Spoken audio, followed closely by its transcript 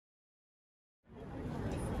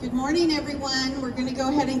Good morning, everyone. We're going to go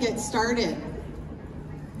ahead and get started.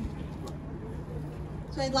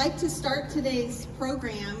 So I'd like to start today's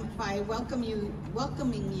program by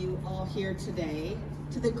welcoming you all here today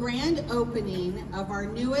to the grand opening of our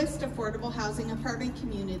newest affordable housing apartment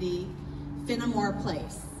community, Finamore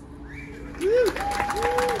Place.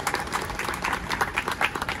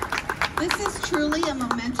 This is truly a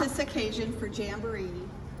momentous occasion for Jamboree,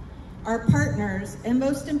 our partners, and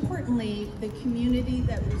most importantly, the community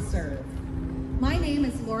that we serve. My name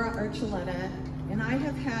is Laura Archuleta, and I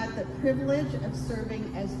have had the privilege of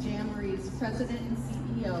serving as Jamboree's president and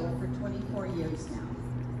CEO for 24 years now.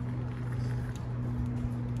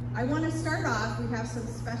 I want to start off, we have some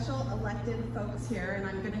special elected folks here, and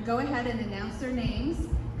I'm going to go ahead and announce their names.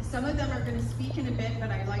 Some of them are going to speak in a bit, but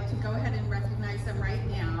I'd like to go ahead and recognize them right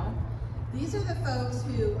now. These are the folks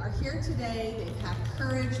who are here today. They've had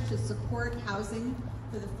courage to support housing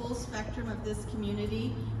for the full spectrum of this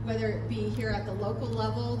community, whether it be here at the local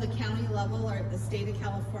level, the county level, or at the state of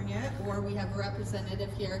California, or we have a representative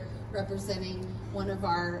here representing one of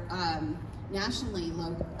our nationally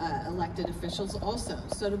elected officials also.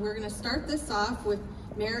 So we're going to start this off with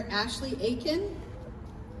Mayor Ashley Aiken.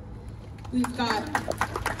 We've got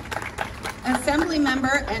Assembly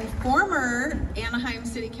Member and former Anaheim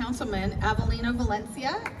City Councilman Avelino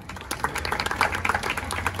Valencia.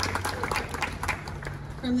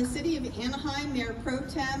 From the City of Anaheim, Mayor Pro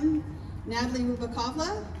Tem Natalie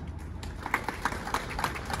Rubakovla.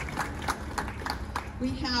 We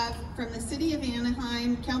have from the City of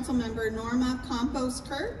Anaheim, Councilmember Norma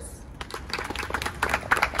Campos-Kurtz.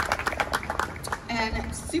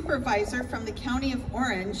 And Supervisor from the County of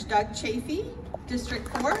Orange, Doug Chafee, District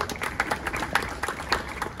 4.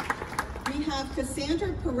 We have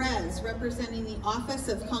Cassandra Perez representing the office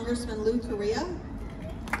of Congressman Lou Correa.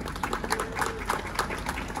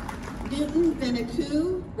 Newton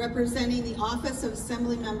Benaku representing the office of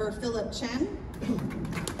Assemblymember Philip Chen.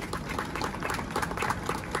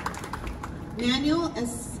 Manuel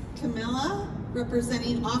Escamilla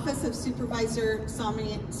representing office of Supervisor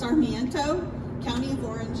Sarmiento, County of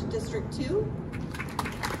Orange, District 2.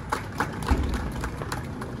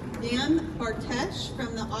 Dan Bartesh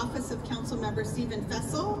from the office of Councilmember Stephen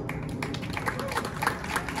Fessel.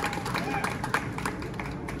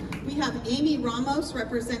 We have Amy Ramos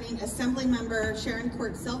representing Assemblymember Sharon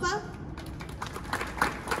Court Silva.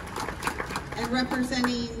 And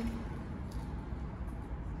representing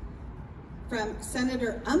from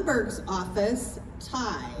Senator Umberg's office,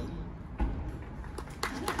 Ty.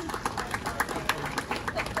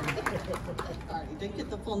 Sorry, didn't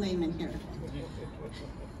get the full name in here.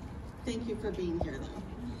 Thank you for being here,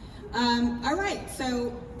 though. All right,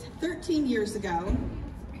 so 13 years ago,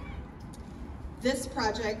 this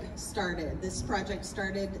project started. This project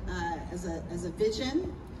started as a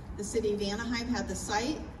vision. The City of Anaheim had the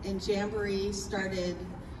site, and Jamboree started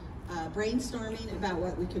brainstorming about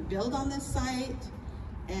what we could build on this site,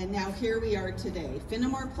 and now here we are today.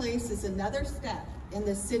 Finamore Place is another step in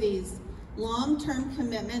the city's long-term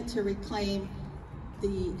commitment to reclaim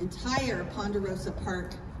the entire Ponderosa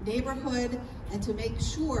Park neighborhood and to make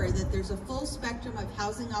sure that there's a full spectrum of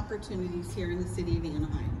housing opportunities here in the City of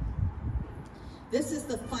Anaheim. This is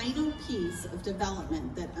the final piece of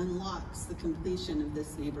development that unlocks the completion of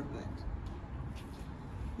this neighborhood.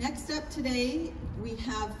 Next up today, we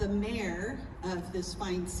have the mayor of this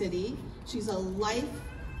fine city. She's a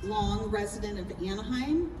lifelong resident of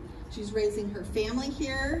Anaheim. She's raising her family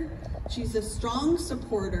here. She's a strong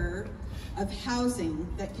supporter of housing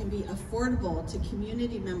that can be affordable to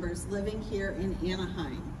community members living here in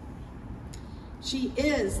Anaheim. She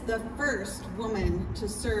is the first woman to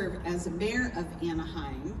serve as mayor of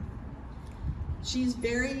Anaheim. She's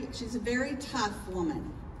a very tough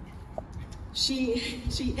woman. She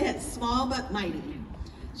is small but mighty.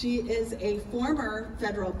 She is a former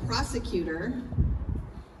federal prosecutor,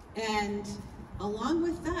 and along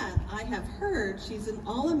with that, I have heard she's an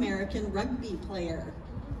All-American rugby player.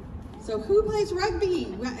 So who plays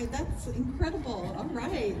rugby? Well, that's incredible. All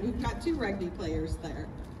right, we've got 2 rugby players there.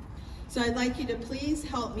 So I'd like you to please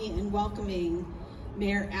help me in welcoming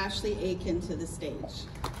Mayor Ashley Aiken to the stage.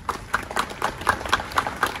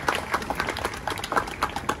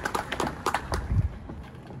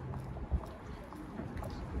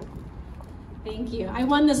 Thank you. I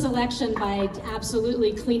won this election by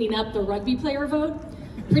absolutely cleaning up the rugby player vote.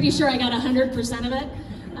 Pretty sure I got 100% of it.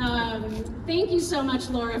 Thank you so much,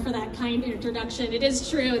 Laura, for that kind introduction. It is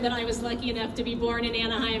true that I was lucky enough to be born in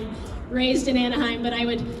Anaheim, raised in Anaheim, but I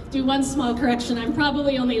would do one small correction. I'm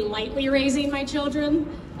probably only lightly raising my children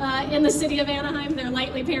in the City of Anaheim. They're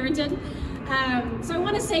lightly parented. So I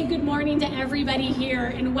want to say good morning to everybody here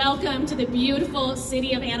and welcome to the beautiful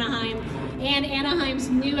city of Anaheim and Anaheim's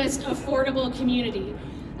newest affordable community.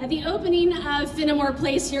 The opening of Finamore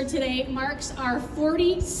Place here today marks our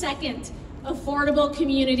 42nd affordable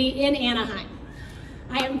community in Anaheim.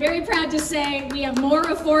 I am very proud to say we have more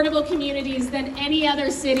affordable communities than any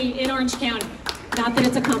other city in Orange County. Not that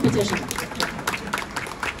it's a competition.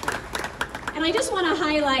 And I just want to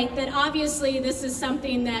highlight that obviously this is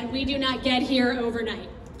something that we do not get here overnight.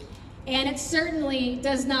 And it certainly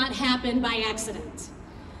does not happen by accident.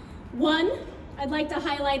 One, I'd like to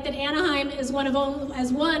highlight that Anaheim is one of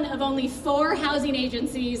only 4 housing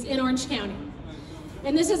agencies in Orange County.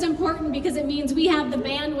 And this is important because it means we have the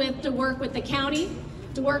bandwidth to work with the county,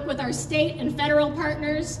 to work with our state and federal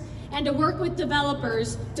partners, and to work with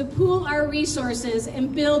developers to pool our resources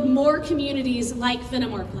and build more communities like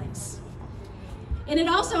Finamore Place. And it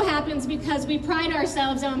also happens because we pride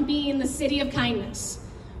ourselves on being the city of kindness,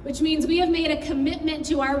 which means we have made a commitment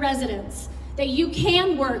to our residents that you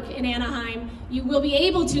can work in Anaheim, you will be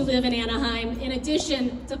able to live in Anaheim, in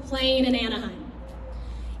addition to playing in Anaheim.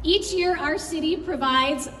 Each year, our city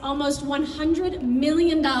provides almost $100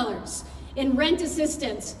 million in rent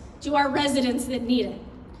assistance to our residents that need it.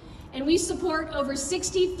 And we support over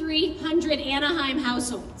 6,300 Anaheim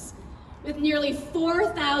households with nearly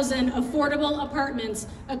 4,000 affordable apartments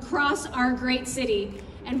across our great city.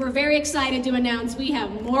 And we're very excited to announce we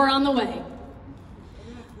have more on the way.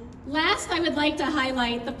 Last, I would like to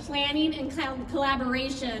highlight the planning and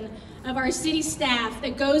collaboration of our city staff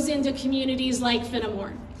that goes into communities like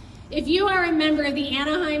Finamore. If you are a member of the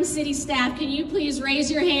Anaheim city staff, can you please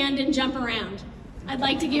raise your hand and jump around? I'd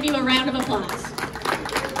like to give you a round of applause.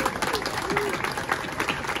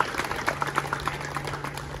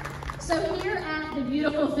 So here at the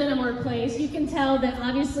beautiful Finamore Place, you can tell that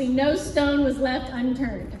obviously no stone was left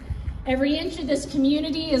unturned. Every inch of this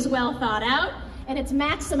community is well thought out, and it's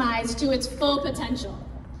maximized to its full potential.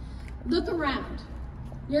 Look around.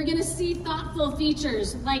 You're gonna see thoughtful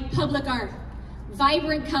features like public art,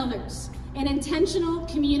 vibrant colors, and intentional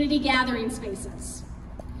community gathering spaces.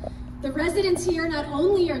 The residents here not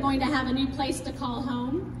only are going to have a new place to call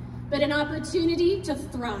home, but an opportunity to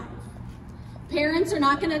thrive. Parents are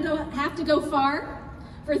not going to have to go far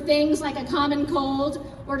for things like a common cold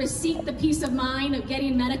or to seek the peace of mind of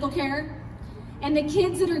getting medical care. And the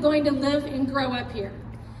kids that are going to live and grow up here,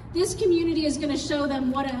 this community is going to show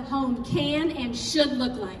them what a home can and should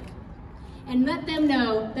look like, and let them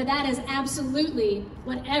know that that is absolutely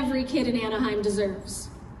what every kid in Anaheim deserves.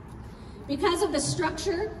 Because of the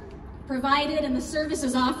structure provided and the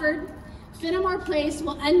services offered, Finamore Place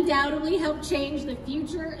will undoubtedly help change the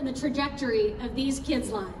future and the trajectory of these kids'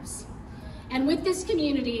 lives. And with this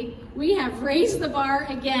community, we have raised the bar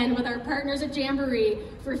again with our partners at Jamboree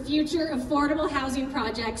for future affordable housing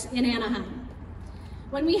projects in Anaheim.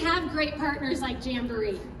 When we have great partners like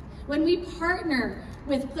Jamboree, when we partner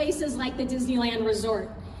with places like the Disneyland Resort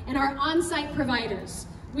and our on-site providers,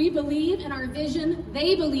 we believe in our vision,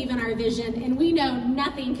 they believe in our vision, and we know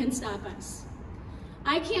nothing can stop us.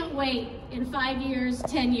 I can't wait in 5 years,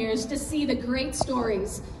 10 years to see the great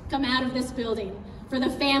stories come out of this building for the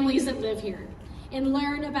families that live here and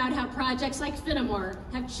learn about how projects like Finamore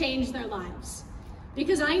have changed their lives.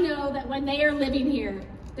 Because I know that when they are living here,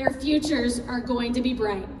 their futures are going to be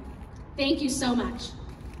bright. Thank you so much.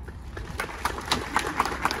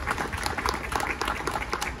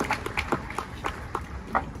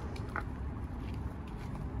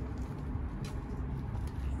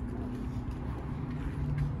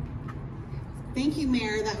 Thank you,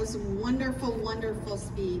 Mayor. That was a wonderful, wonderful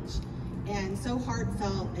speech, and so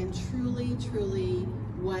heartfelt, and truly, truly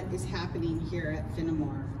what is happening here at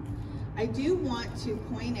Finamore. I do want to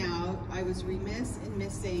point out, I was remiss in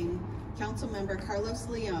missing Councilmember Carlos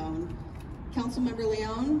Leon. Councilmember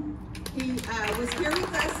Leon, he was here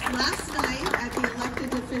with us last night at the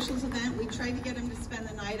elected officials event. We tried to get him to spend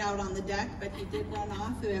the night out on the deck, but he did run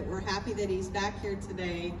off. We're happy that he's back here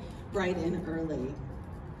today, bright and early.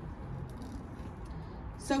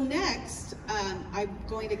 So next, I'm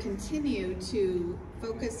going to continue to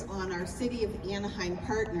focus on our City of Anaheim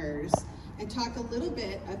partners and talk a little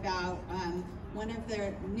bit about one of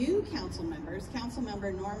their new council members,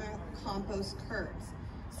 Councilmember Norma Campos Kurtz.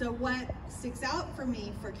 So what sticks out for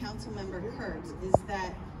me for Councilmember Kurtz is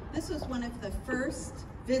that this was one of the first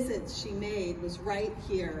visits she made was right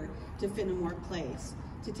here to Finamore Place.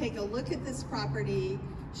 To take a look at this property,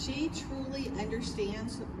 she truly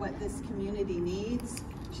understands what this community needs.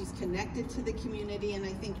 She's connected to the community, and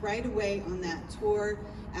I think right away on that tour,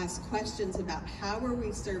 asked questions about how are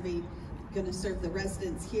we going to serve the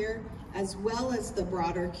residents here as well as the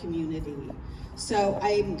broader community. So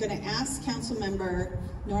I'm going to ask Councilmember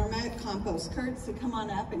Norma Campos-Kurtz to come on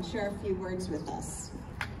up and share a few words with us.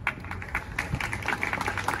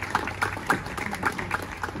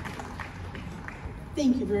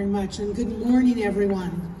 Thank you very much, and good morning,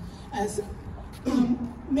 everyone. As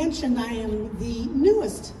mentioned, I am the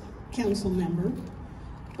newest council member,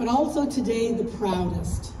 but also today the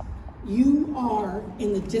proudest. You are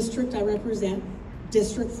in the district I represent,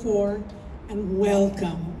 District 4, and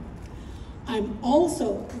welcome. I'm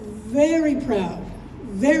also very proud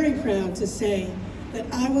to say that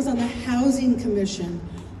I was on the Housing Commission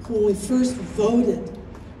when we first voted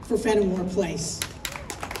for Finamore Place.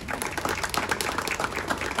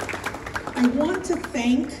 I want to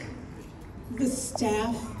thank the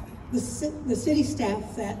staff, the city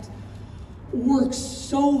staff that worked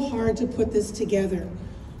so hard to put this together.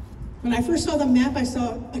 When I first saw the map, I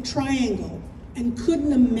saw a triangle and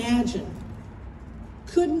couldn't imagine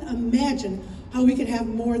how we could have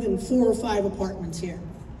more than 4 or 5 apartments here.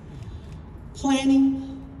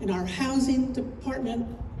 Planning and our housing department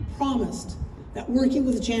promised that working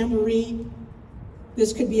with Jamboree,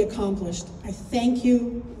 this could be accomplished. I thank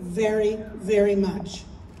you very, very much.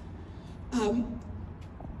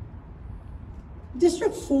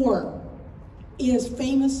 District 4 is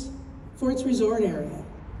famous for its resort area,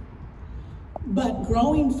 but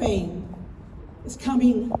growing fame is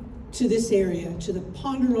coming to this area, to the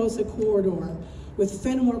Ponderosa corridor, with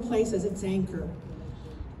Finamore Place as its anchor.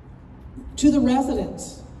 To the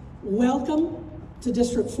residents, welcome to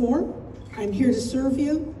District 4. I'm here to serve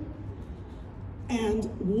you and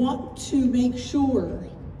want to make sure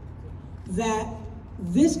that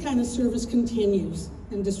this kind of service continues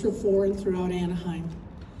in District 4 and throughout Anaheim.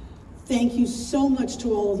 Thank you so much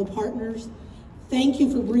to all of the partners. Thank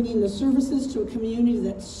you for bringing the services to a community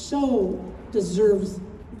that so deserves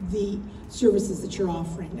the services that you're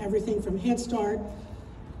offering. Everything from Head Start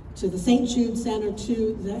to the St. Jude Center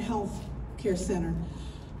to the Health Care Center.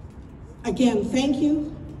 Again, thank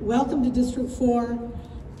you. Welcome to District 4.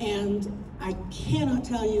 And I cannot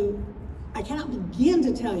begin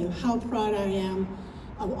to tell you how proud I am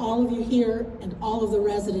of all of you here and all of the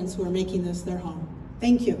residents who are making this their home.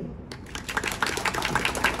 Thank you.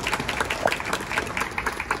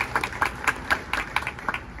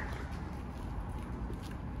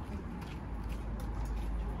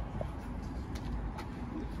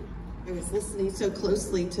 I was listening so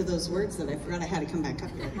closely to those words that I forgot I had to come back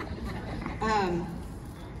up here.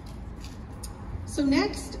 So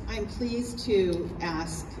next, I'm pleased to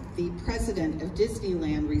ask the president of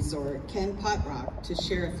Disneyland Resort, Ken Potrock, to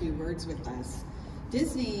share a few words with us. The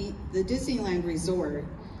Disneyland Resort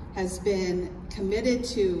has been committed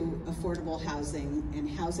to affordable housing and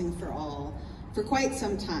housing for all for quite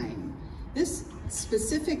some time. This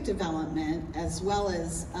specific development, as well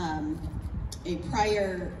as a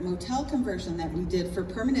prior motel conversion that we did for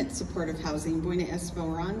permanent supportive housing, Buena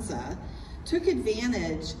Esperanza, took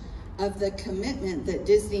advantage of the commitment that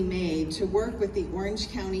Disney made to work with the Orange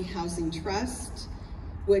County Housing Trust,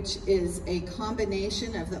 which is a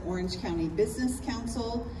combination of the Orange County Business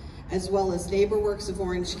Council as well as NeighborWorks of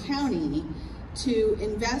Orange County, to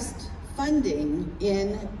invest funding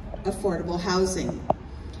in affordable housing.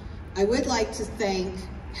 I would like to thank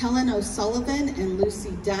Helen O'Sullivan and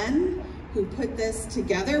Lucy Dunn, who put this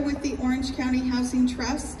together with the Orange County Housing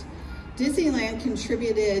Trust. Disneyland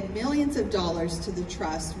contributed millions of dollars to the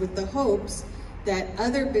trust with the hopes that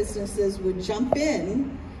other businesses would jump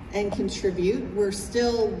in and contribute. We're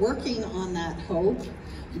still working on that hope,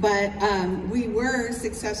 but we were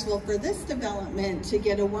successful for this development to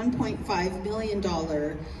get a $1.5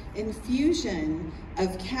 million infusion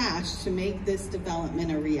of cash to make this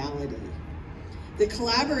development a reality. The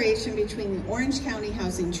collaboration between the Orange County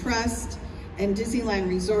Housing Trust and Disneyland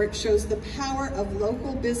Resort shows the power of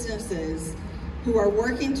local businesses who are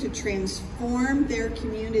working to transform their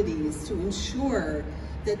communities to ensure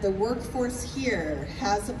that the workforce here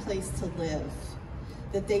has a place to live,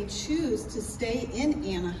 that they choose to stay in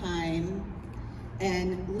Anaheim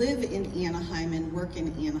and live in Anaheim and work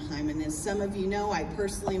in Anaheim. And as some of you know, I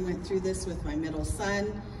personally went through this with my middle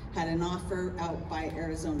son, had an offer out by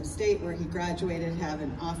Arizona State where he graduated, have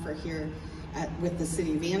an offer here with the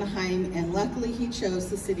city of Anaheim, and luckily he chose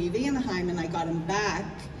the city of Anaheim and I got him back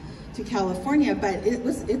to California, but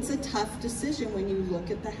it's a tough decision when you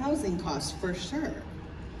look at the housing costs for sure.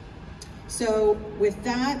 So with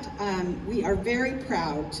that, we are very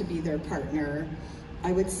proud to be their partner.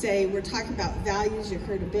 I would say we're talking about values. You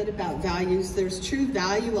heard a bit about values. There's true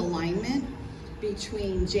value alignment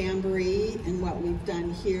between Jamboree and what we've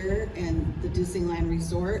done here and the Disneyland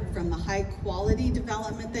Resort, from the high quality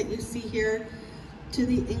development that you see here to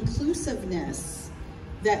the inclusiveness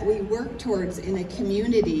that we work towards in a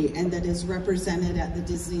community and that is represented at the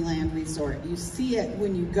Disneyland Resort. You see it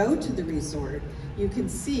when you go to the resort. You can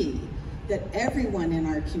see that everyone in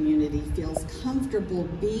our community feels comfortable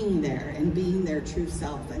being there and being their true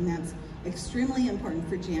self, and that's extremely important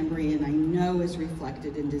for Jamboree, and I know is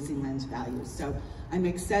reflected in Disneyland's values. So I'm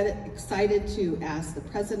excited to ask the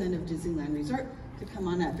president of Disneyland Resort to come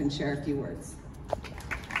on up and share a few words.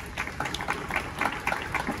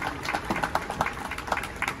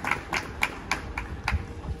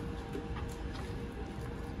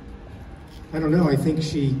 I don't know, I think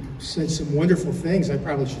she said some wonderful things. I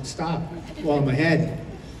probably should stop while I'm ahead.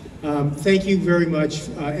 Thank you very much,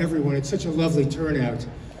 everyone. It's such a lovely turnout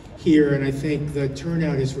here, and I think the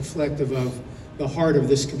turnout is reflective of the heart of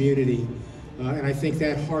this community. And I think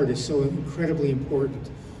that heart is so incredibly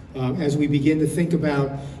important as we begin to think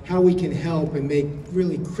about how we can help and make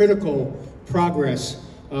really critical progress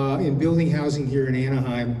in building housing here in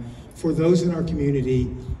Anaheim for those in our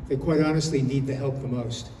community that quite honestly need the help the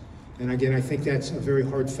most. And again, I think that's a very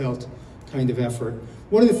heartfelt kind of effort.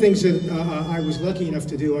 One of the things that I was lucky enough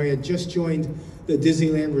to do, I had just joined the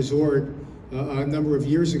Disneyland Resort a number of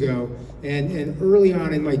years ago, and early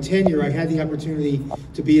on in my tenure, I had the opportunity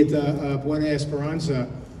to be at the Buena Esperanza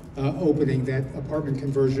opening, that apartment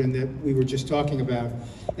conversion that we were just talking about.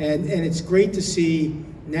 And it's great to see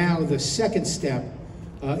now the second step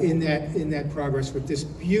in that progress with this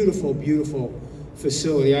beautiful, beautiful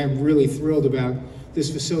facility. I'm really thrilled about this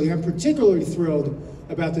facility. I'm particularly thrilled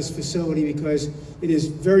about this facility because it is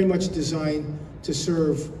very much designed to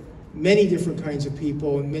serve many different kinds of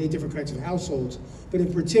people and many different kinds of households, but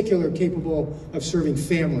in particular capable of serving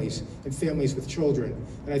families and families with children.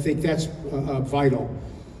 And I think that's vital.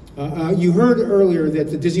 You heard earlier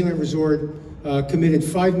that the Disneyland Resort committed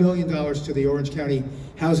 $5 million to the Orange County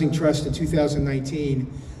Housing Trust in 2019.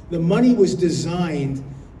 The money was designed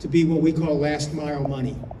to be what we call last mile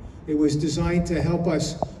money. It was designed to help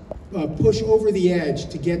us push over the edge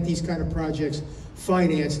to get these kind of projects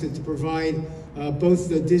financed and to provide both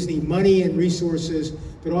the Disney money and resources,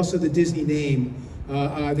 but also the Disney name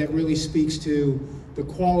that really speaks to the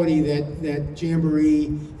quality that Jamboree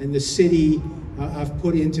and the city have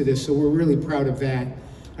put into this. So we're really proud of that.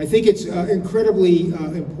 I think it's incredibly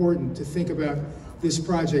important to think about this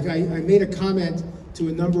project. I made a comment to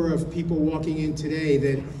a number of people walking in today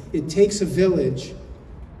that it takes a village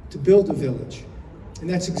to build a village. And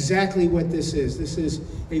that's exactly what this is. This is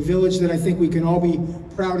a village that I think we can all be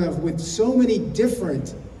proud of, with so many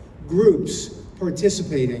different groups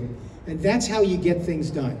participating. And that's how you get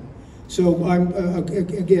things done. So I'm,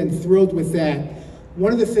 again, thrilled with that.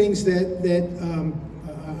 One of the things that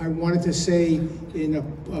I wanted to say in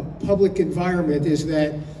a public environment is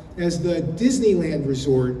that as the Disneyland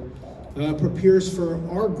Resort prepares for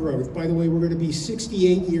our growth, by the way, we're going to be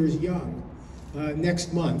 68 years young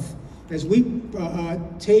next month. As we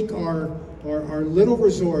take our little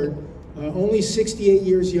resort, only 68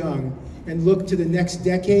 years young, and look to the next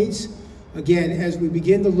decades, again, as we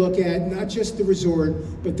begin to look at not just the resort,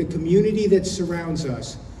 but the community that surrounds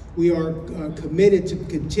us, we are committed to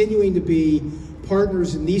continuing to be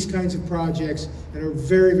partners in these kinds of projects and are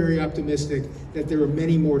very, very optimistic that there are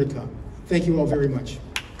many more to come. Thank you all very much.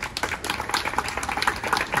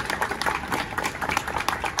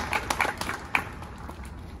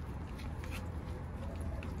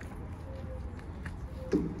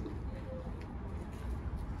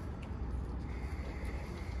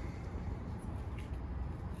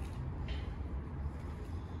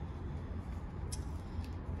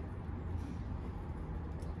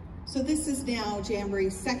 So this is now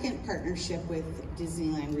Jamboree's second partnership with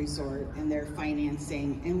Disneyland Resort and their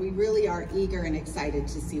financing, and we really are eager and excited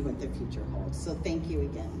to see what the future holds. So thank you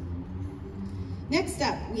again. Next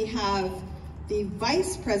up, we have the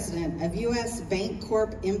Vice President of U.S.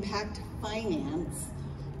 Bancorp Impact Finance,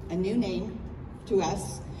 a new name to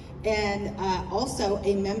us, and also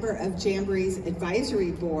a member of Jamboree's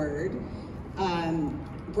advisory board,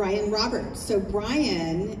 Brian Roberts. So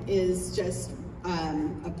Brian is just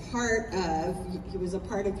he was a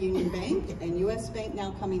part of Union Bank and US Bank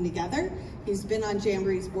now coming together. He's been on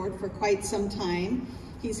Jamboree's board for quite some time.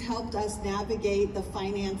 He's helped us navigate the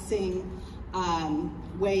financing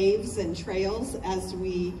waves and trails as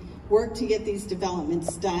we work to get these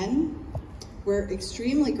developments done. We're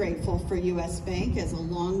extremely grateful for US Bank as a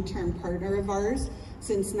long-term partner of ours.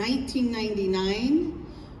 Since 1999,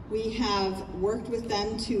 we have worked with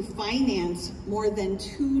them to finance more than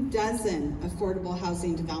 24 affordable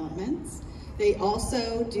housing developments. They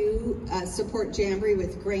also do support Jamboree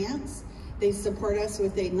with grants. They support us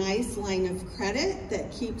with a nice line of credit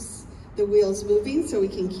that keeps the wheels moving so we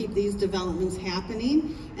can keep these developments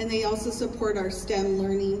happening. And they also support our STEM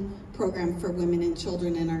learning program for women and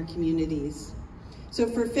children in our communities. So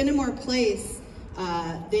for Finamore Place,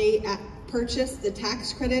 they purchased the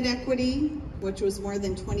tax credit equity, which was more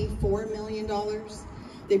than $24 million.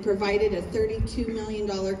 They provided a $32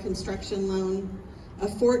 million construction loan, a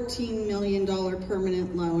 $14 million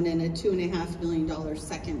permanent loan, and a $2.5 million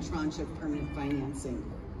second tranche of permanent financing.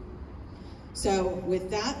 So with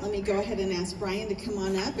that, let me go ahead and ask Brian to come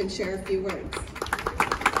on up and share a few words.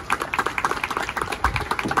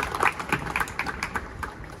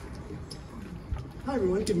 Hi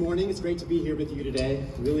everyone, good morning. It's great to be here with you today.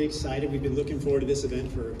 Really excited. We've been looking forward to this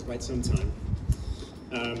event for quite some time.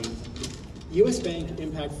 U.S. Bank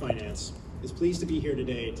Impact Finance is pleased to be here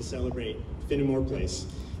today to celebrate Finamore Place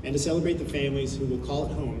and to celebrate the families who will call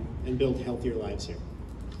it home and build healthier lives here.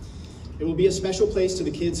 It will be a special place to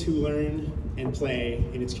the kids who learn and play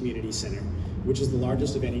in its community center, which is the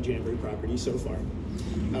largest of any Jamboree property so far.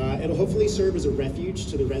 It'll hopefully serve as a refuge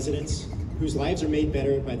to the residents whose lives are made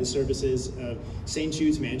better by the services of St.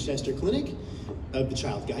 Jude's Manchester Clinic, of the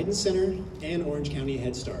Child Guidance Center, and Orange County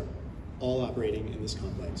Head Start, all operating in this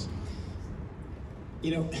complex.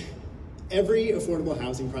 You know, every affordable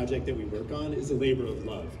housing project that we work on is a labor of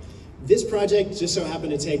love. This project just so happened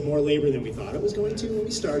to take more labor than we thought it was going to when we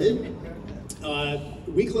started.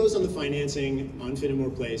 We closed on the financing on Finamore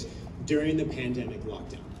Place during the pandemic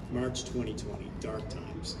lockdown, March 2020, dark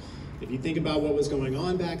times. If you think about what was going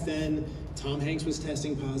on back then, Tom Hanks was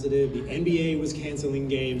testing positive, the NBA was canceling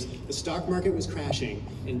games, the stock market was crashing,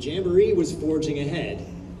 and Jamboree was forging ahead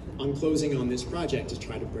on closing on this project to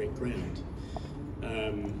try to break ground.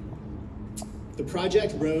 The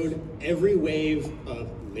project rode every wave of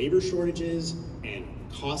labor shortages and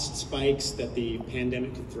cost spikes that the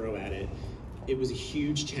pandemic could throw at it. It was a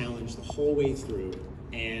huge challenge the whole way through,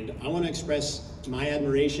 and I want to express my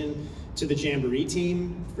admiration to the Jamboree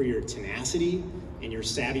team for your tenacity and your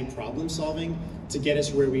savvy problem solving to get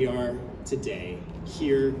us where we are today,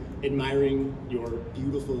 here admiring your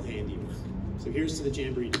beautiful handiwork. So here's to the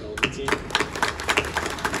Jamboree development team.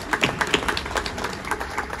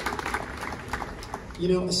 You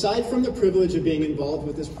know, aside from the privilege of being involved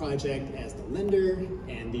with this project as the lender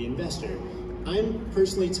and the investor, I'm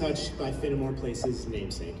personally touched by Finamore Place's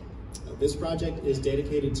namesake. This project is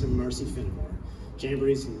dedicated to Marcy Finamore,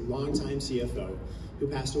 Jamboree's longtime CFO, who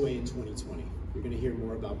passed away in 2020. You're going to hear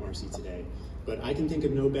more about Marcy today, but I can think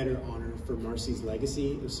of no better honor for Marcy's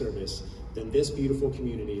legacy of service than this beautiful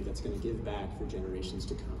community that's going to give back for generations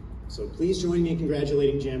to come. So please join me in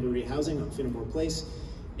congratulating Jamboree Housing on Finamore Place.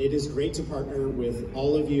 It is great to partner with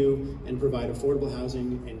all of you and provide affordable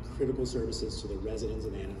housing and critical services to the residents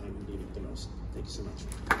of Anaheim who need it the most. Thank you so much.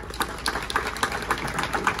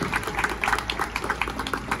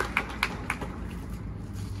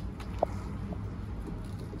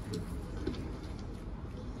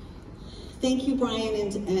 Thank you, Brian,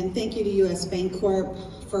 and thank you to U.S.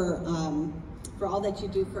 Bancorp for all that you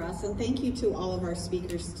do for us, and thank you to all of our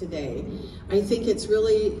speakers today. I think it's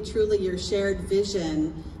really, truly your shared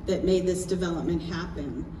vision that made this development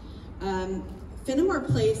happen. Finamore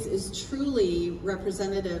Place is truly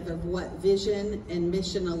representative of what vision and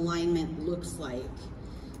mission alignment looks like.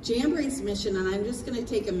 Jamboree's mission, and I'm just going to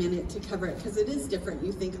take a minute to cover it because it is different.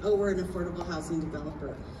 You think, oh, we're an affordable housing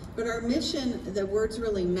developer. But our mission, the words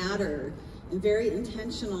really matter, and very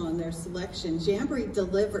intentional in their selection. Jamboree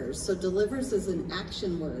delivers. So delivers is an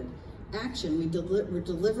action word. Action, we're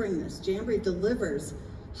delivering this. Jamboree delivers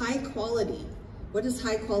high quality. What does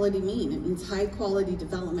high quality mean? It means high quality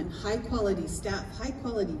development, high quality staff, high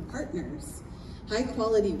quality partners, high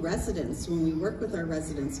quality residents when we work with our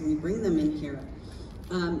residents and we bring them in here.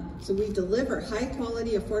 So we deliver high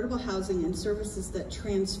quality affordable housing and services that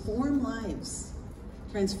transform lives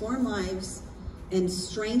and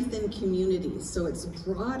strengthen communities. So it's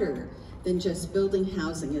broader than just building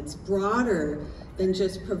housing. It's broader than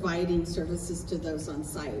just providing services to those on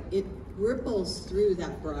site. It ripples through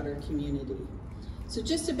that broader community. So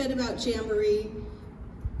just a bit about Jamboree.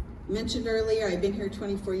 Mentioned earlier, I've been here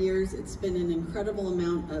 24 years. It's been an incredible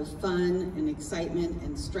amount of fun and excitement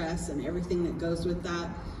and stress and everything that goes with that.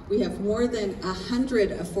 We have more than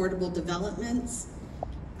 100 affordable developments.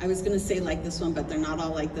 I was gonna say like this one, but they're not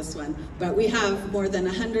all like this one. But we have more than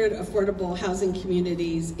 100 affordable housing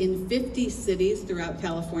communities in 50 cities throughout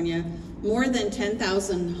California, more than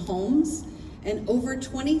 10,000 homes, and over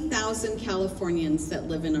 20,000 Californians that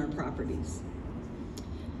live in our properties.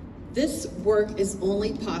 This work is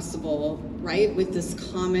only possible, right, with this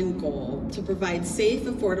common goal to provide safe,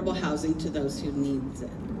 affordable housing to those who need it.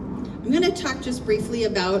 I'm going to talk just briefly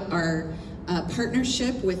about our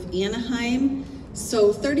partnership with Anaheim.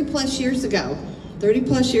 So 30 plus years ago,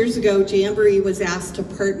 Jamboree was asked to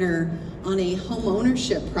partner on a home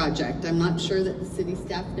ownership project. I'm not sure that the city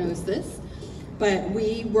staff knows this, but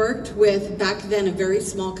we worked with, back then, a very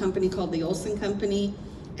small company called the Olson Company,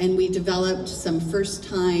 and we developed some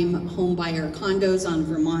first-time home buyer condos on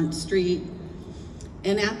Vermont Street.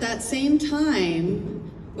 And at that same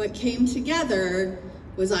time, what came together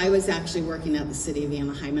was I was actually working at the city of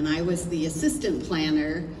Anaheim, and I was the assistant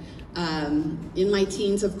planner in my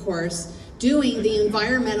teens, of course, doing the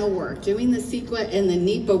environmental work, doing the CEQA and the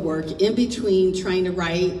NEPA work in between trying to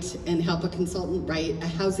write and help a consultant write a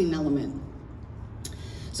housing element.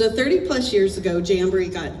 So 30 plus years ago, Jamboree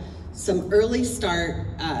got some early start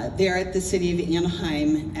there at the city of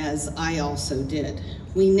Anaheim, as I also did.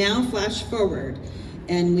 We now flash forward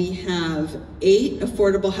and we have 8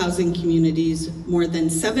 affordable housing communities, more than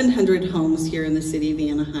 700 homes here in the city of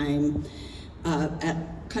Anaheim,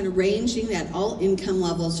 kind of ranging at all income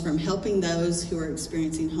levels, from helping those who are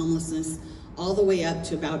experiencing homelessness all the way up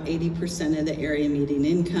to about 80% of the area median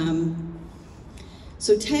income.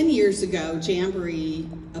 So 10 years ago, Jamboree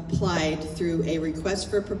applied through a request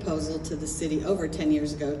for proposal to the city, over 10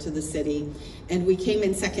 years ago, to the city, and we came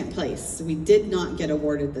in second place. So we did not get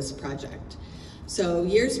awarded this project. So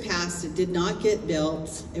years passed, it did not get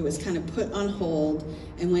built, it was kind of put on hold,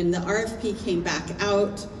 and when the RFP came back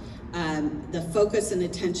out, the focus and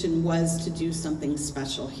attention was to do something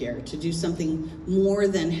special here, to do something more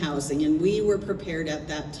than housing, and we were prepared at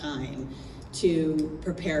that time to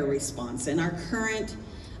prepare a response. And our current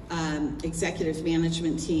executive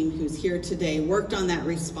management team, who's here today, worked on that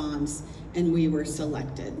response, and we were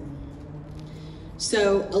selected.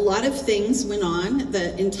 So a lot of things went on.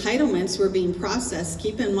 The entitlements were being processed.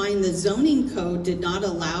 Keep in mind, the zoning code did not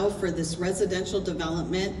allow for this residential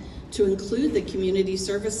development to include the community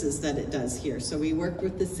services that it does here. So we worked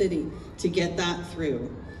with the city to get that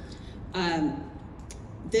through.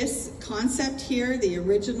 This concept here, the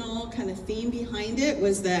original kind of theme behind it,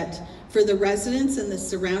 was that for the residents and the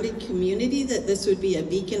surrounding community, that this would be a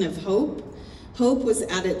beacon of hope. Hope was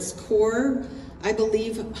at its core. I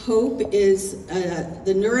believe hope is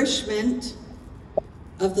the nourishment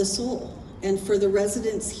of the soul. And for the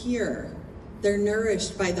residents here, they're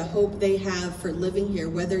nourished by the hope they have for living here,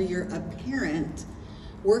 whether you're a parent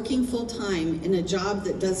working full-time in a job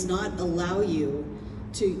that does not allow you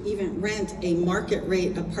to even rent a market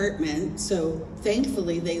rate apartment. So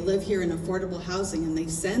thankfully they live here in affordable housing, and they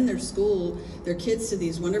send their kids to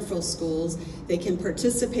these wonderful schools. They can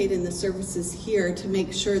participate in the services here to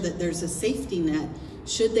make sure that there's a safety net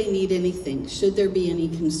should they need anything, should there be any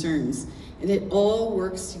concerns. And it all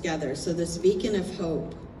works together. So this beacon of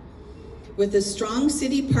hope, with a strong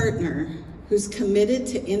city partner who's committed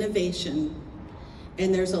to innovation,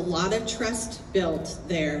 and there's a lot of trust built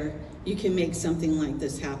there, you can make something like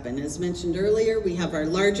this happen. As mentioned earlier, we have our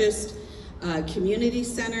largest community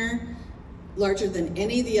center, larger than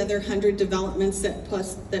any of the other 100 developments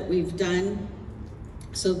that we've done.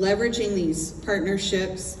 So leveraging these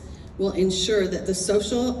partnerships will ensure that the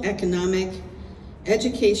social, economic,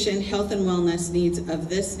 education, health, and wellness needs of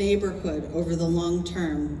this neighborhood over the long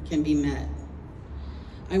term can be met.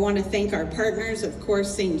 I want to thank our partners, of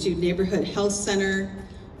course, St. Jude Neighborhood Health Center,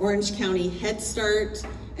 Orange County Head Start,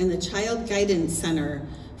 and the Child Guidance Center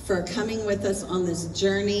for coming with us on this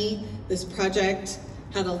journey. This project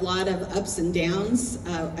had a lot of ups and downs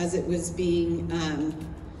as it was being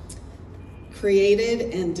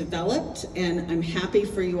created and developed, and I'm happy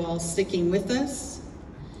for you all sticking with us.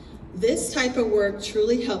 This type of work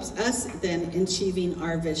truly helps us then in achieving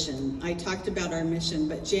our vision. I talked about our mission,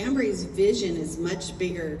 but Jamboree's vision is much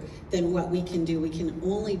bigger than what we can do. We can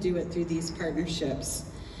only do it through these partnerships.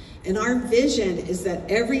 And our vision is that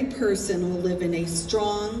every person will live in a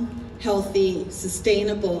strong, healthy,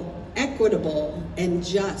 sustainable, equitable, and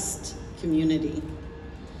just community.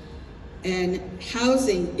 And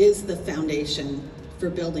housing is the foundation for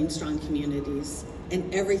building strong communities,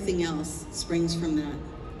 and everything else springs from that.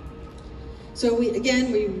 So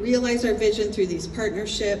we realize our vision through these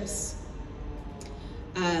partnerships.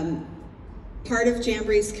 Part of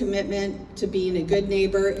Jamboree's commitment to being a good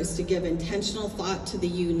neighbor is to give intentional thought to the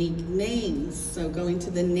unique names. So going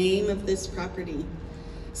to the name of this property.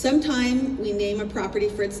 Sometime we name a property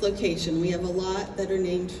for its location. We have a lot that are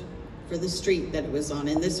named for the street that it was on,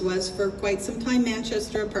 and this was for quite some time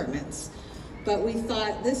Manchester Apartments. But we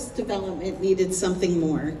thought this development needed something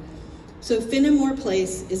more. So Finamore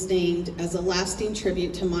Place is named as a lasting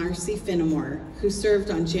tribute to Marcy Finamore, who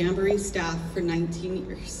served on Jamboree staff for 19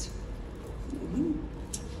 years.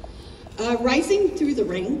 Rising through the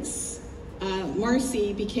ranks,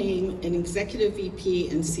 Marcy became an executive VP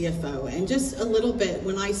and CFO. And just a little bit,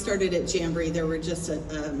 when I started at Jamboree, there were just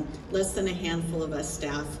less than a handful of us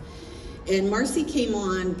staff. And Marcy came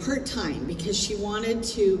on part-time because she wanted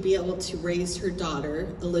to be able to raise her daughter,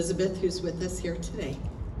 Elizabeth, who's with us here today.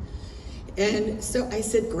 And so I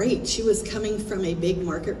said, great. She was coming from a big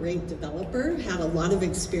market rate developer, had a lot of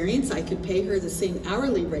experience. I could pay her the same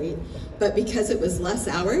hourly rate, but because it was less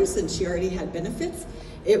hours and she already had benefits,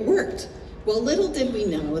 it worked. Well, little did we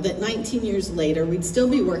know that 19 years later, we'd still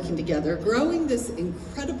be working together, growing this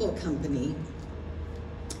incredible company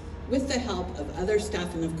with the help of other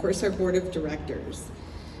staff and of course our board of directors.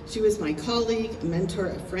 She was my colleague, a mentor,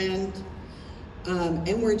 a friend,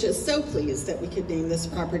 and we're just so pleased that we could name this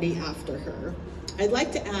property after her. I'd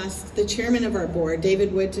like to ask the chairman of our board,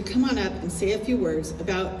 David Wood, to come on up and say a few words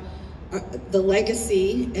about the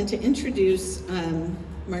legacy and to introduce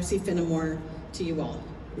Marcy Finamore to you all.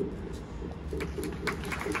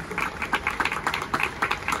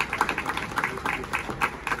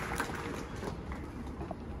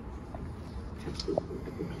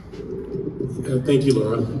 Thank you,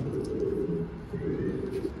 Laura.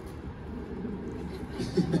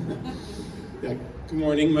 Good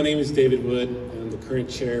morning. My name is David Wood. I'm the current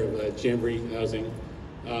chair of Jamboree Housing.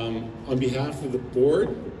 On behalf of the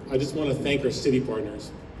board, I just want to thank our city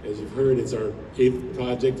partners. As you've heard, it's our 8th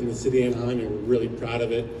project in the city of Anaheim, and we're really proud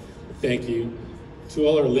of it. Thank you. To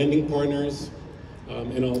all our lending partners,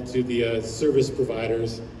 and all to the service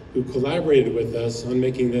providers who collaborated with us on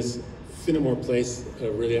making this Finamore Place a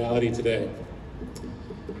reality today.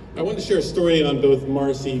 I want to share a story on both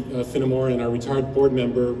Marcy Finamore and our retired board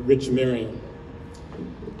member, Rich Marion.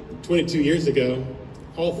 22 years ago,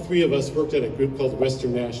 all three of us worked at a group called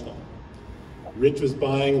Western National. Rich was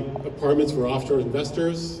buying apartments for offshore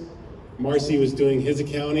investors, Marcy was doing his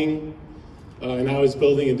accounting, and I was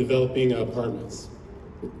building and developing apartments.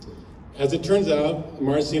 As it turns out,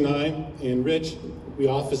 Marcy and I and Rich, we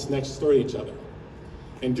office next door to each other.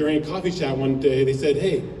 And during a coffee chat one day, they said,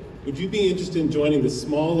 hey, would you be interested in joining this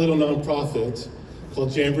small little nonprofit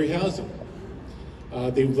called Jamboree Housing?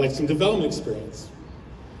 They would like some development experience.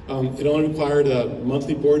 It only required a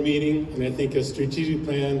monthly board meeting and I think a strategic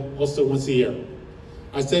plan also once a year.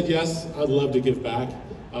 I said yes, I'd love to give back,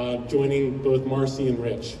 joining both Marcy and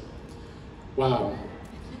Rich. Wow,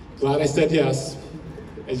 glad I said yes.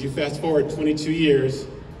 As you fast forward 22 years,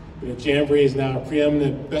 Jamboree is now a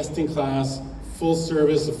preeminent, best-in-class,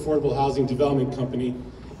 full-service, affordable housing development company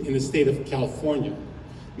in the state of California,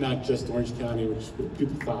 not just Orange County, which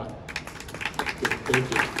people thought. Thank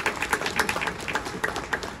you.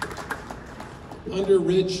 Under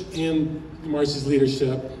Rich and Marcy's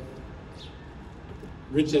leadership,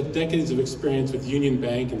 Rich had decades of experience with Union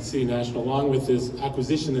Bank and City National, along with his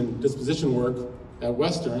acquisition and disposition work at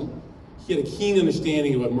Western. He had a keen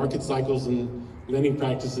understanding about market cycles and lending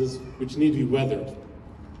practices which need to be weathered.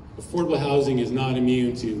 Affordable housing is not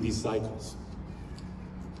immune to these cycles.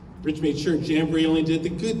 Rich made sure Jamboree only did the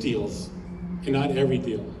good deals and not every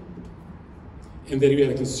deal. And that he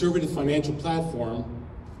had a conservative financial platform,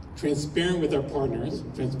 transparent with our partners,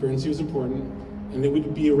 transparency was important, and they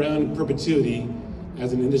would be around in perpetuity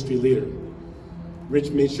as an industry leader.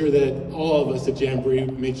 Rich made sure that all of us at Jamboree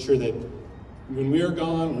made sure that when we are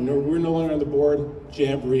gone, when we're no longer on the board,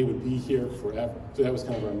 Jamboree would be here forever. So that was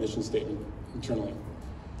kind of our mission statement internally.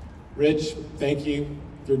 Rich, thank you.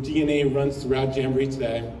 Your DNA runs throughout Jamboree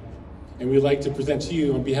today. And we'd like to present to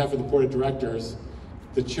you, on behalf of the board of directors,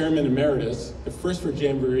 the chairman emeritus, the first for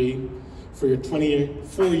Jamboree, for your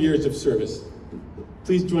 24 years of service.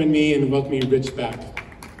 Please join me in welcoming Rich back.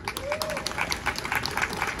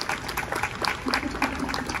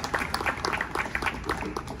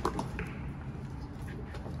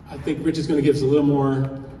 I think Rich is going to give us a little more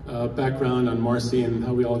background on Marcy and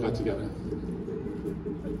how we all got together.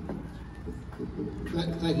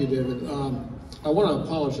 Thank you, David. I want to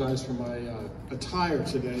apologize for my attire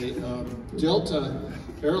today. Delta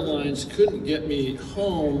Airlines couldn't get me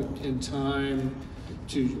home in time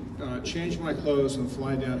to change my clothes and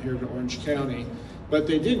fly down here to Orange County, but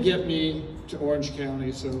they did get me to Orange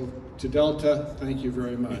County, so to Delta, thank you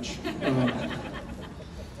very much.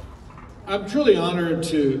 I'm truly honored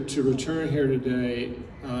to return here today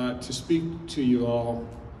to speak to you all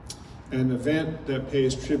at an event that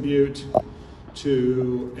pays tribute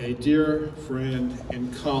to a dear friend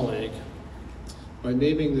and colleague by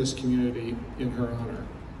naming this community in her honor.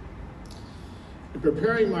 In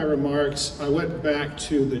preparing my remarks, I went back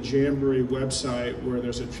to the Jamboree website where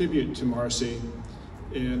there's a tribute to Marcy,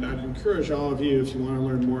 and I'd encourage all of you, if you want to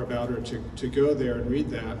learn more about her, to go there and read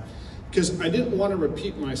that, because I didn't want to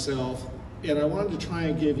repeat myself, and I wanted to try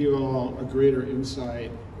and give you all a greater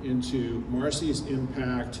insight into Marcy's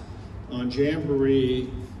impact on Jamboree,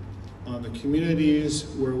 on the communities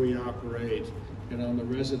where we operate, and on the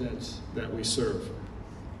residents that we serve.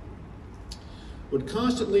 What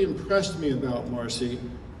constantly impressed me about Marcy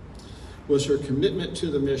was her commitment to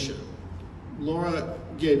the mission. Laura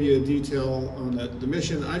gave you a detail on the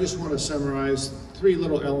mission. I just want to summarize 3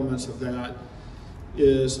 little elements of that.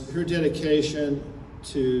 Is her dedication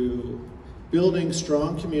to building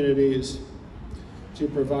strong communities, to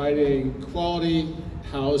providing quality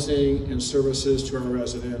housing and services to our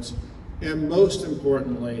residents, and most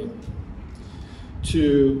importantly,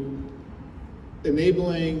 to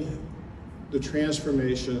enabling the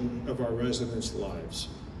transformation of our residents' lives.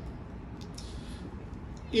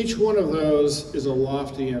 Each one of those is a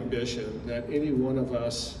lofty ambition that any one of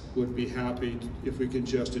us would be happy if we could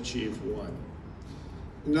just achieve one.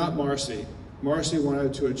 Not Marcy. Marcy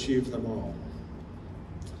wanted to achieve them all.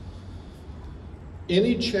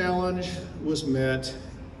 Any challenge was met,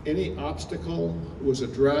 any obstacle was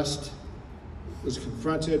addressed, was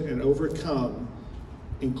confronted and overcome,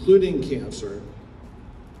 including cancer,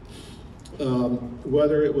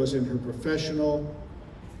 whether it was in her professional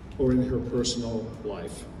or in her personal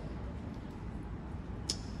life.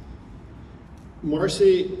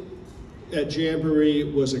 Marcy at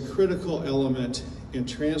Jamboree was a critical element in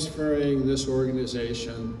transferring this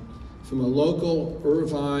organization from a local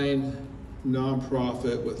Irvine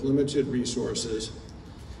nonprofit with limited resources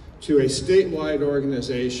to a statewide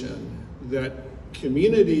organization that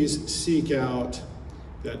communities seek out,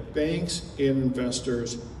 that banks and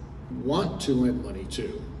investors want to lend money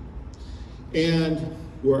to, and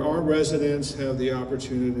where our residents have the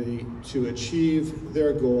opportunity to achieve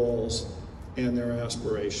their goals and their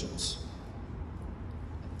aspirations.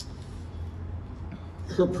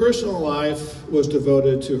 Her personal life was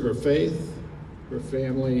devoted to her faith, her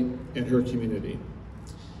family, and her community.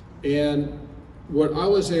 And what I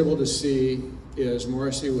was able to see is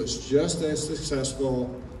Marcy was just as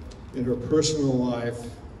successful in her personal life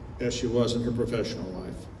as she was in her professional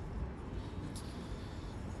life.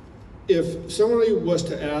 If somebody was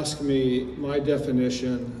to ask me my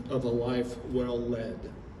definition of a life well led,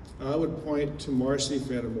 I would point to Marcy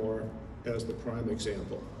Finamore as the prime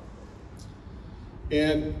example.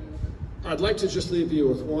 And I'd like to just leave you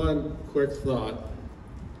with one quick thought.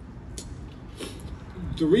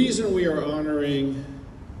 The reason we are honoring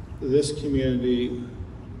this community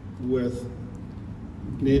with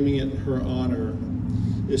naming it in her honor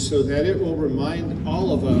is so that it will remind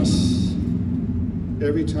all of us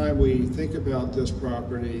every time we think about this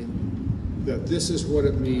property that this is what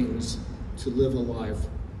it means to live a life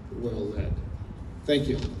well led. Thank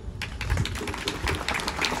you.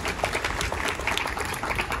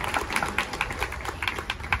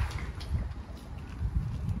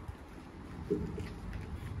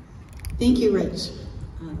 Thank you, Rich.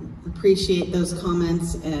 Appreciate those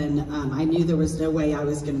comments, and I knew there was no way I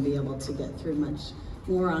was going to be able to get through much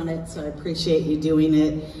more on it, so I appreciate you doing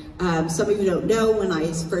it. Some of you don't know, when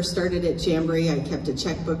I first started at Jamboree, I kept a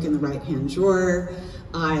checkbook in the right-hand drawer.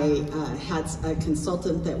 I had a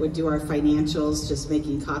consultant that would do our financials, just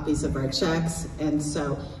making copies of our checks, and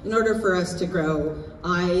so in order for us to grow,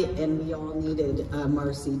 I and we all needed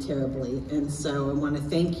Marcy terribly, and so I want to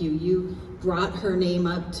thank you. You brought her name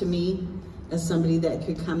up to me as somebody that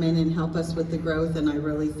could come in and help us with the growth, and I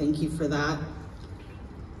really thank you for that.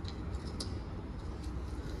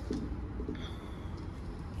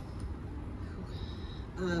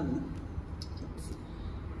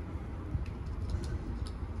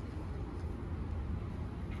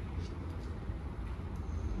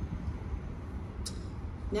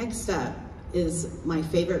 Next up is my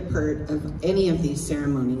favorite part of any of these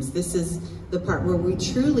ceremonies. This is the part where we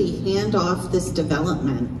truly hand off this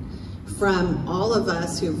development from all of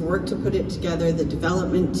us who've worked to put it together, the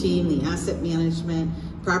development team, the asset management,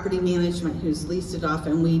 property management who's leased it off,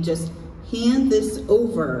 and we just hand this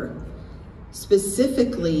over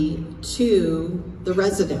specifically to the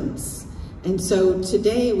residents. And so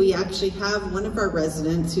today we actually have one of our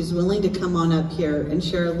residents who's willing to come on up here and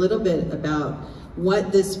share a little bit about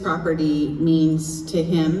what this property means to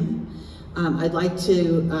him. I'd like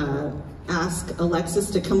to ask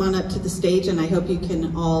Alexis to come on up to the stage, and I hope you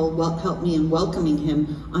can all help me in welcoming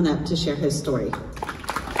him on up to share his story.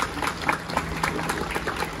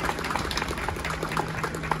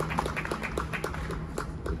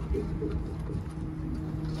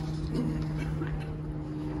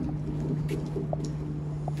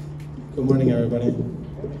 Good morning, everybody.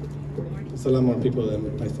 It's a lot more people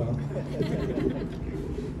than I thought.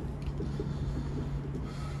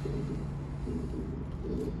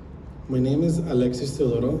 My name is Alexis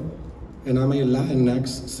Teodoro, and I'm a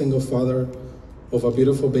Latinx single father of a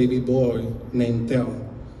beautiful baby boy named Theo,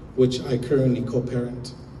 which I currently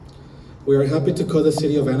co-parent. We are happy to call the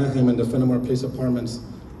city of Anaheim and the Finamore Place apartments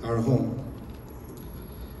our home.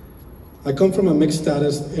 I come from a mixed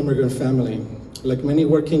status immigrant family. Like many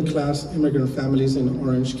working class immigrant families in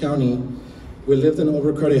Orange County, we lived in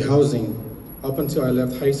overcrowded housing up until I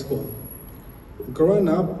left high school. Growing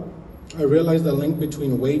up, I realized the link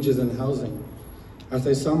between wages and housing, as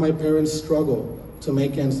I saw my parents struggle to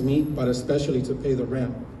make ends meet, but especially to pay the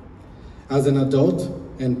rent. As an adult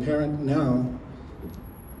and parent now,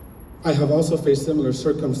 I have also faced similar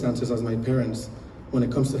circumstances as my parents when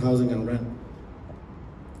it comes to housing and rent.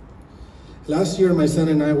 Last year, my son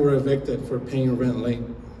and I were evicted for paying rent late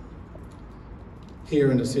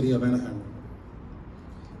here in the city of Anaheim.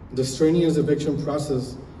 The strenuous eviction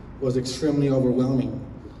process was extremely overwhelming,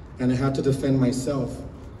 and I had to defend myself,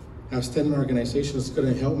 as tenant organizations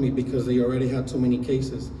couldn't help me because they already had too many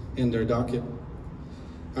cases in their docket.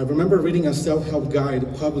 I remember reading a self-help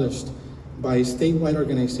guide published by a statewide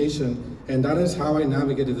organization, and that is how I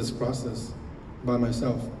navigated this process by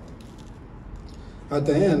myself. At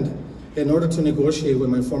the end, in order to negotiate with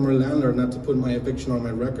my former landlord not to put my eviction on my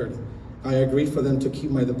record, I agreed for them to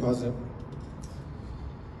keep my deposit.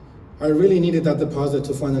 I really needed that deposit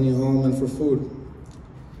to find a new home and for food.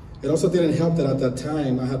 It also didn't help that at that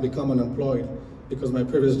time I had become unemployed because my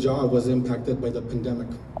previous job was impacted by the pandemic.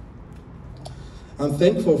 I'm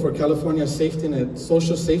thankful for California's safety net,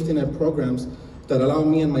 social safety net programs that allow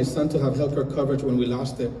me and my son to have healthcare coverage when we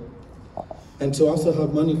lost it, and to also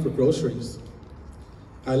have money for groceries.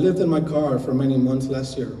 I lived in my car for many months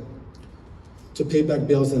last year to pay back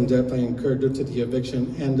bills and debt I incurred due to the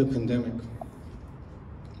eviction and the pandemic.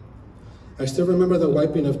 I still remember the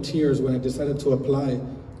wiping of tears when I decided to apply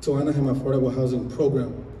to Anaheim Affordable Housing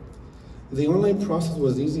Program. The online process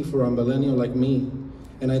was easy for a millennial like me,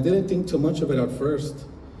 and I didn't think too much of it at first.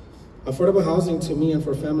 Affordable housing to me and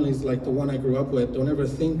for families like the one I grew up with don't ever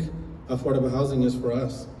think affordable housing is for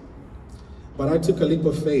us. But I took a leap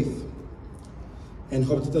of faith and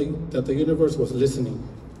hoped that the universe was listening.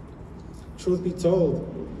 Truth be told,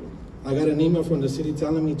 I got an email from the city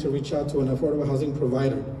telling me to reach out to an affordable housing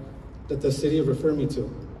provider that the city referred me to.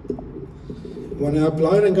 When I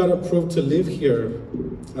applied and got approved to live here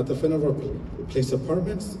at the Finamore Place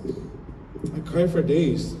apartments, I cried for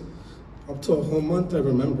days, up to a whole month I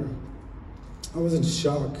remember. I was in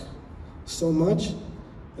shock, so much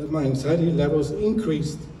that my anxiety levels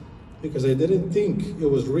increased because I didn't think it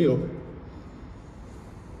was real.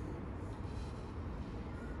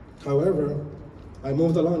 However, I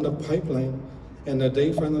moved along the pipeline and the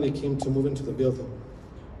day finally came to move into the building.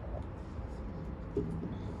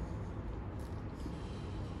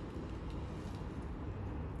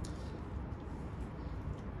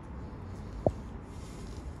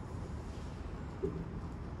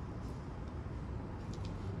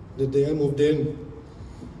 The day I moved in,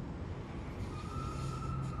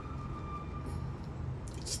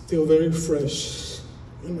 it's still very fresh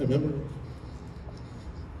in my memory.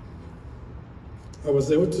 I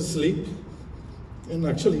was able to sleep and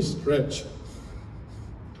actually stretch.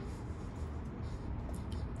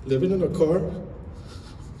 Living in a car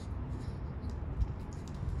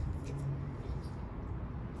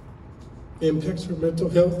impacts your mental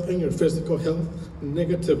health and your physical health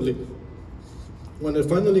negatively. When it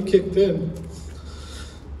finally kicked in,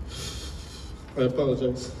 I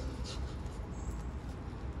apologize.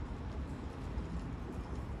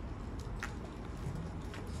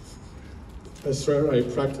 I swear I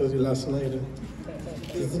practiced it last night.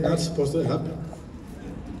 It's not supposed to happen.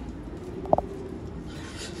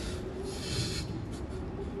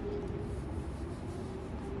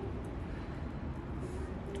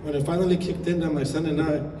 When it finally kicked in that my son and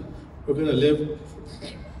I were gonna live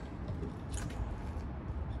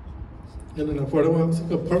in an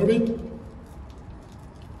affordable apartment,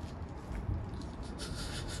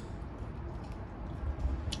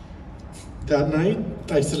 that night,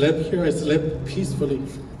 I slept here, I slept peacefully.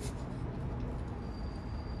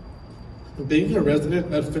 Being a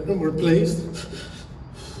resident at Finamore Place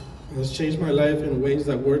has changed my life in ways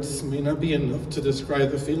that words may not be enough to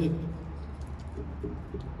describe the feeling.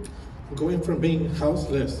 Going from being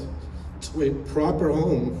houseless to a proper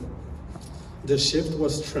home, the shift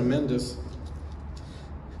was tremendous.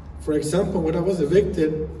 For example, when I was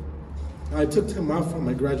evicted, I took time off from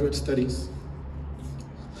my graduate studies.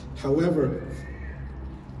 However,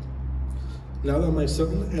 Now that my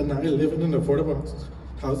son and I live in an affordable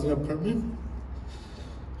housing apartment,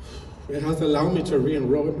 it has allowed me to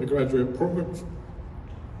re-enroll in my graduate program.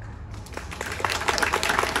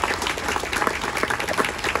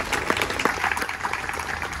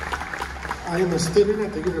 I am a student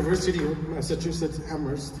at the University of Massachusetts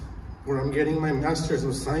Amherst, where I'm getting my Master's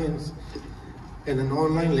of Science in an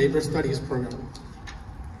online labor studies program.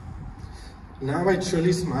 Now I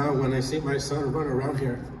truly smile when I see my son run around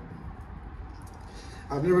here.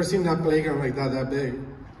 I've never seen that playground like that big.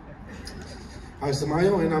 I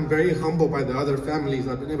smile and I'm very humbled by the other families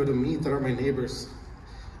I've been able to meet that are my neighbors.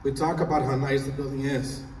 We talk about how nice the building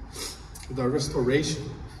is, the restoration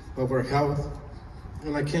of our health,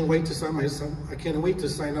 and I can't wait to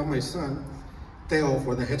sign up my son, Theo,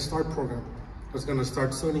 for the Head Start program that's gonna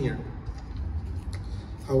start soon here.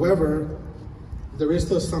 However, there is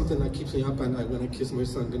still something that keeps me up at night when I kiss my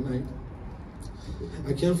son goodnight.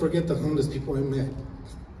 I can't forget the homeless people I met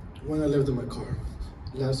when I lived in my car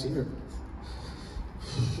last year.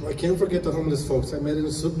 I can't forget the homeless folks I met in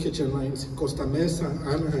the soup kitchen lines in Costa Mesa,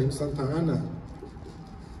 Anaheim, Santa Ana.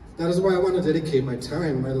 That is why I want to dedicate my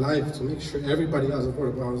time, my life, to make sure everybody has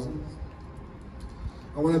affordable housing.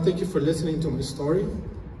 I want to thank you for listening to my story,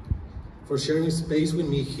 for sharing space with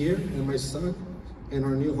me here and my son in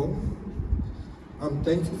our new home. I'm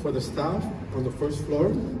thankful for the staff on the first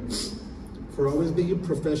floor, for always being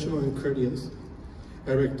professional and courteous.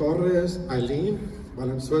 Eric Torres, Eileen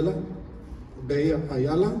Valenzuela, Bea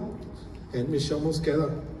Ayala, and Michelle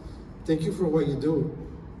Mosqueda. Thank you for what you do.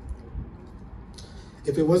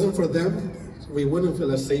 If it wasn't for them, we wouldn't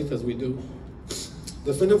feel as safe as we do.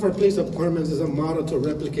 The Finamore Place Apartments is a model to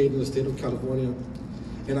replicate in the state of California,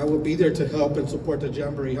 and I will be there to help and support the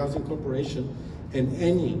Jamboree Housing Corporation and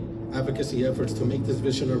any advocacy efforts to make this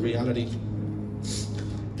vision a reality.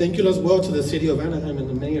 Thank you as well to the City of Anaheim and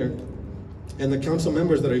the Mayor, and the council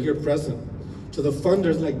members that are here present, to the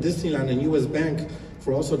funders like Disneyland and US Bank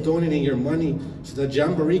for also donating your money so that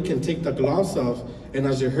Jamboree can take the gloss off and,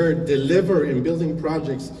 as you heard, deliver in building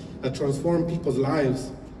projects that transform people's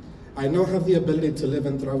lives. I now have the ability to live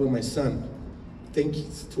and thrive with my son. Thank you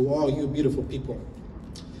to all you beautiful people.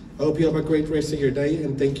 I hope you have a great rest of your day,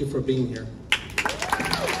 and thank you for being here.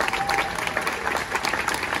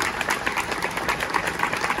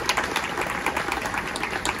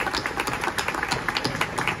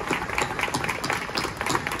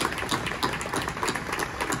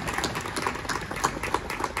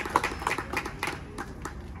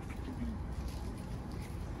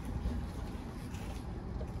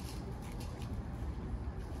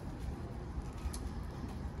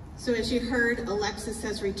 So as you heard, Alexis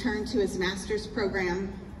has returned to his master's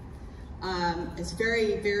program. It's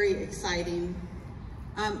very, very exciting.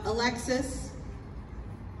 Alexis,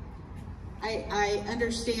 I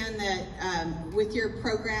understand that with your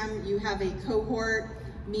program, you have a cohort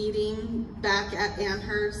meeting back at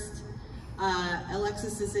Amherst.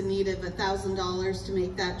 Alexis is in need of $1,000 to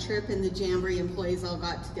make that trip, and the Jamboree employees all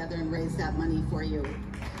got together and raised that money for you.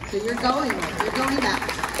 So you're going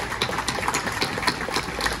back.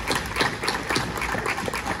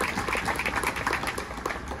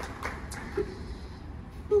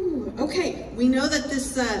 Okay, we know that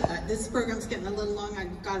this program's getting a little long.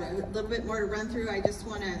 I've got a little bit more to run through. I just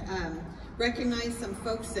want to recognize some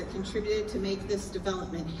folks that contributed to make this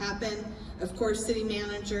development happen. Of course, City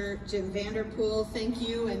Manager Jim Vanderpool, thank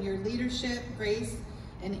you and your leadership, Grace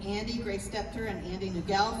and Andy, Grace Stepter and Andy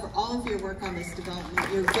Nagel, for all of your work on this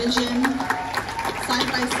development, your vision, side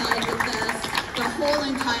by side with us, the whole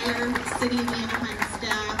entire City of Anaheim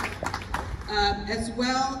staff, as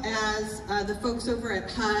well as the folks over at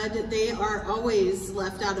HUD. They are always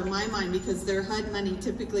left out of my mind because their HUD money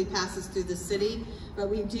typically passes through the city, but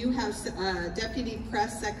we do have Deputy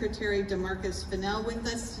Press Secretary DeMarcus Fennell with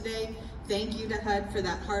us today. Thank you to HUD for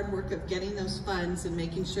that hard work of getting those funds and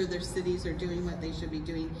making sure their cities are doing what they should be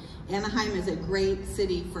doing. Anaheim is a great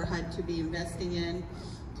city for HUD to be investing in.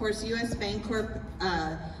 Of course, US Bancorp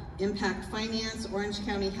Impact Finance, Orange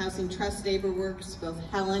County Housing Trust, NeighborWorks, both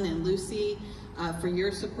Helen and Lucy, for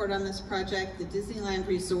your support on this project, the Disneyland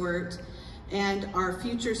Resort, and our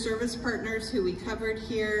future service partners who we covered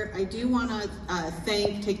here. I do want to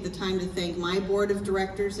take the time to thank my board of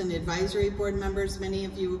directors and advisory board members. Many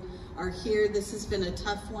of you are here. This has been a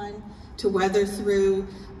tough one to weather through.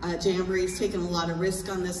 Jamboree's taken a lot of risk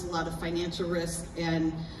on this, a lot of financial risk,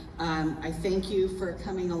 and I thank you for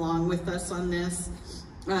coming along with us on this.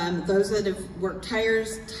 Those that have worked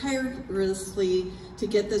tirelessly to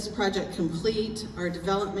get this project complete, our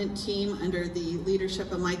development team under the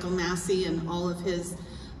leadership of Michael Massey and all of his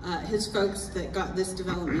folks that got this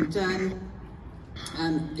development done.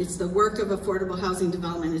 It's the work of affordable housing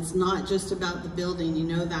development. It's not just about the building, you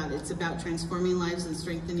know that. It's about transforming lives and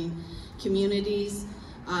strengthening communities.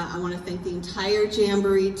 I want to thank the entire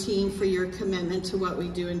Jamboree team for your commitment to what we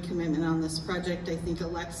do and commitment on this project. I think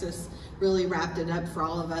Alexis really wrapped it up for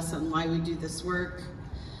all of us on why we do this work.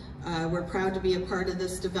 We're proud to be a part of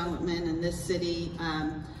this development in this city.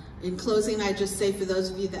 In closing, I just say for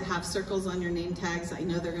those of you that have circles on your name tags, I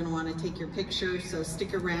know they're going to want to take your picture, so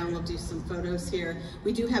stick around. We'll do some photos here.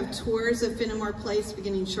 We do have tours of Finamore Place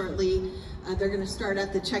beginning shortly. They're going to start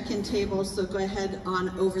at the check-in table, so go ahead on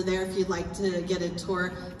over there if you'd like to get a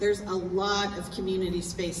tour. There's a lot of community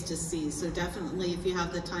space to see, so definitely if you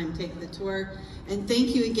have the time, take the tour. And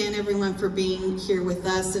thank you again, everyone, for being here with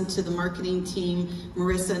us, and to the marketing team,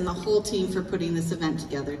 Marissa, and the whole team for putting this event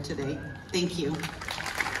together today. Thank you.